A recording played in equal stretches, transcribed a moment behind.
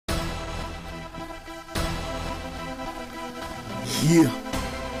Yeah,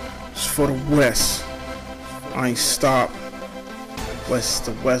 it's for the West. I ain't stop. West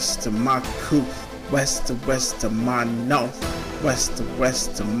to west to my coop. West to west to my north. West to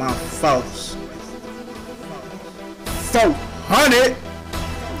west to my folks. 400.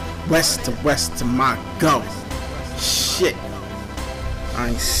 West to west to my go. Shit, I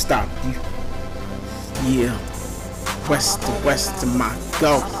ain't stop you. Yeah, west to my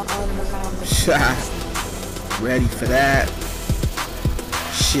go. Shot. Ready for that?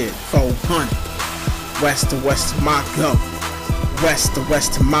 Shit, 400. West to my go. West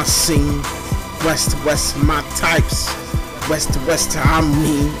to my scene. West to my types. West to I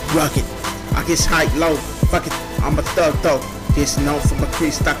mean rugged. I guess height low. Fuck it, I'm a thug though. Gets known for my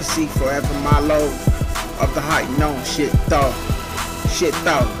crease. I can see forever my load of the height known. Shit though. Shit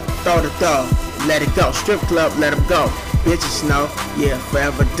though. Throw the thug. Let it go. Strip club, let them go. Bitches know. Yeah,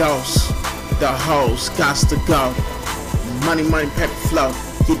 forever dose. The hoes got to go. Money, paper flow.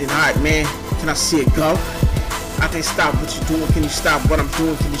 Getting hot, man. Can I see it go? I can't stop what you doing. Can you stop what I'm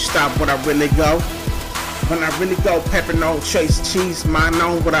doing? Can you stop what I really go? When I really go, pepper no chase cheese. Mine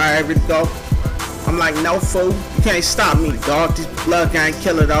know what I ever go. I'm like no fool. You can't stop me, dog. This blood gang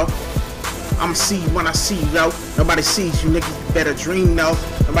killer though. I'ma see you when I see you though. Nobody sees you, nigga. You better dream though.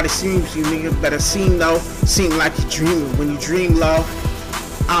 Nobody sees you, nigga. Better seem though. Seem like you dreaming when you dream low.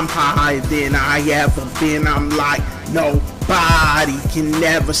 I'm higher than I ever been. I'm like nobody can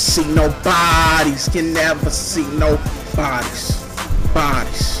never see. Nobodies can never see. Nobodies.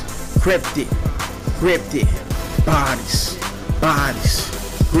 Bodies. Gripped it. Bodies.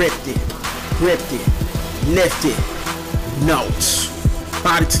 Gripped it. Lifted. Notes.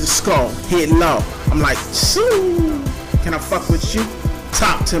 Body to the skull. Hit low. I'm like, shoo. Can I fuck with you?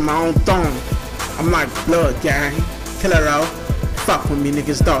 Top to my own throne. I'm like blood gang. Killer though. Fuck with me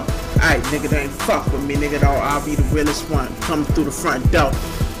niggas though. Aight, nigga, they ain't fuck with me nigga though. I'll be the realest one. Come through the front door.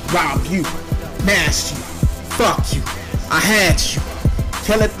 Rob you. Mash you. Fuck you. I had you.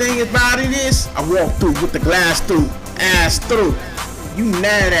 Killer thing about it is, I walk through with the glass through. Ass through. You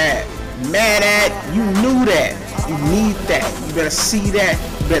mad at. You knew that. You need that. You better see that.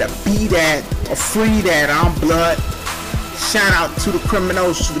 You better be that. Or free that. I'm blood. Shout out to the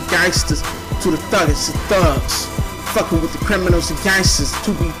criminals, to the gangsters, to the thuggers, the thugs. Fucking with the criminals and gangsters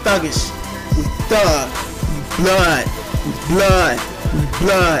to be thuggish. We thug, we blood, we blood, we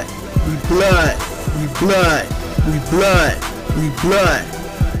blood, we blood, we blood, we blood, we blood.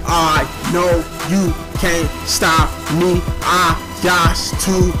 I know you can't stop me. I got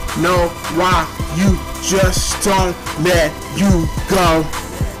to know why you just don't let you go.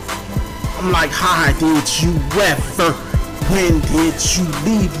 I'm like, how did you ever? When did you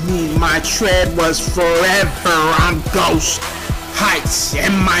leave me? My tread was forever. I'm ghost heights,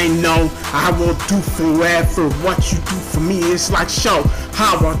 and I know I will do forever. What you do for me is like show.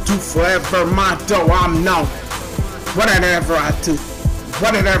 How I do forever. My dough, I'm known. Whatever I do,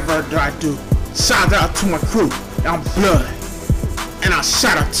 whatever I do. Shout out to my crew. I'm blood, and I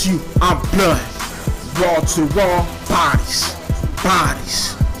shout out to you. I'm blood. Wall to wall, bodies.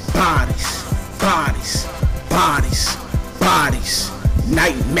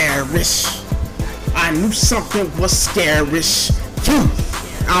 Nightmarish. I knew something was scarish.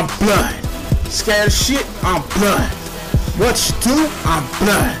 I'm blood. Scared of shit, I'm blood. What you do, I'm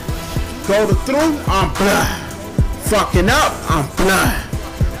blood. Go to through, I'm blood. Fucking up, I'm blood.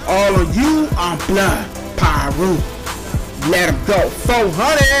 All of you, I'm blood. Pyro. Let him go.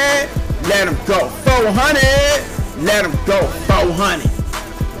 400. Let him go. 400. Let him go. 400.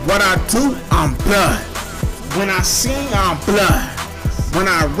 What I do, I'm blood. When I sing, I'm blood. When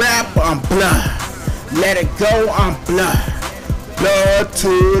I rap, I'm blood. Let it go, I'm blood. Blood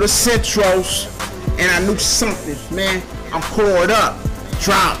to the centros. And I knew something, man. I'm poured up.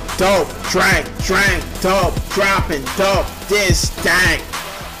 Drop, dope, drank, dope, dropping, dope, this dank.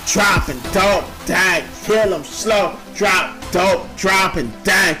 Dropping, dope, dank. Kill him slow. Drop, dope, dropping,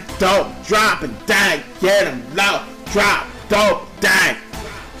 dank. Dope, dropping, dank. Get him low. Drop, dope, dank.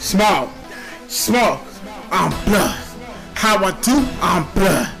 Smoke. I'm blood. How I do, I'm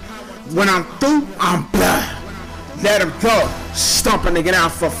blood. When I'm through, I'm blood. Let him go. Stomp a nigga down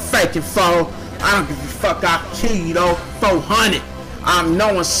for faking foe. I don't give a fuck, I kill you though. 400. I'm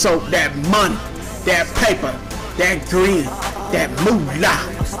knowing so that money, that paper, that green, that moolah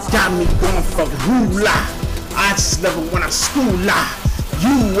got me going for hula. I just love it when I school lie.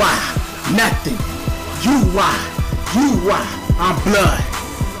 You are nothing. You are. I'm blood.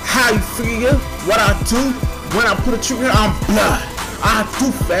 How you figure what I do? When I put a trigger, I'm blood. I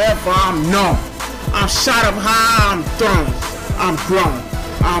do forever, I'm known. I'm shot up high, I'm thrown. I'm grown.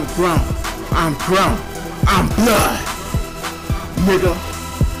 I'm blood. nigga.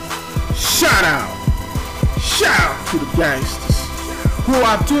 Shout out to the gangsters. Who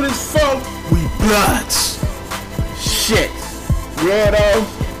I do this for? We bloods. Shit. Yeah though.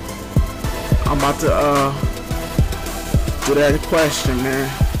 I'm about to do that question, man.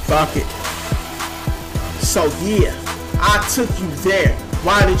 Fuck it. So yeah, I took you there.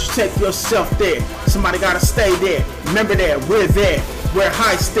 Why did you take yourself there? Somebody gotta stay there. Remember that, we're there. We're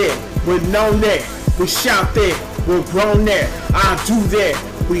heist there. We're known there. We shout there. We're grown there. I do there.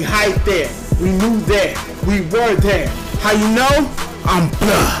 We hype there. We knew there. We were there. How you know? I'm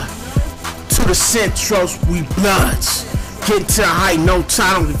blood. To the centros, we bloods. Get to the height, no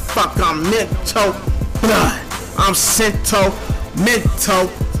time. We fuck, I'm mento. Blood. I'm cento. Mento.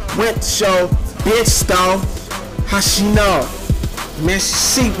 Went show. Bitch though. How she know? Man, she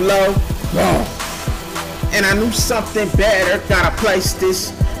see low. Whoa. And I knew something better. Gotta place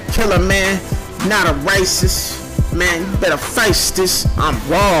this. Killer man, not a racist. Man, you better face this. I'm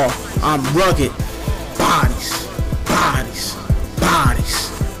raw. I'm rugged. Bodies. Bodies. Bodies.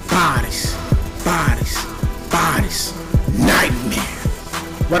 Bodies. Bodies. Bodies. Nightmare.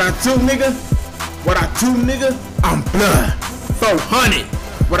 What I do, nigga? What I do, nigga? I'm blood. 400.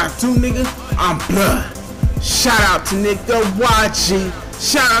 What I do, nigga? I'm blood. Shout out to nigga YG.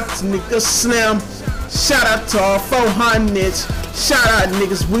 Shout out to nigga Slim. Shout out to all 400s. Shout out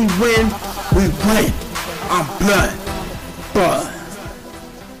niggas, we win. We win. I'm blood. Bud.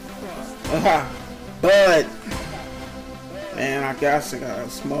 Bud. Man, I guess I gotta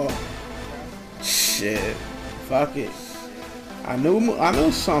smoke. Shit. Fuck it. I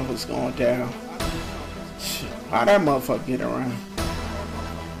knew something was going down. Shit. How that motherfucker get around?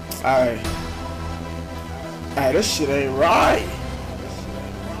 Alright. Hey, this shit ain't right.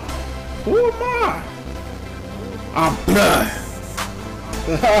 Who am I? I'm blood.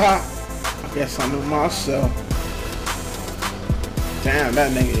 I guess I knew myself. Damn,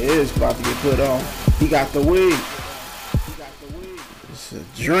 that nigga is about to get put on. He got the weed. It's a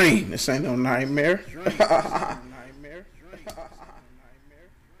dream. This ain't no nightmare.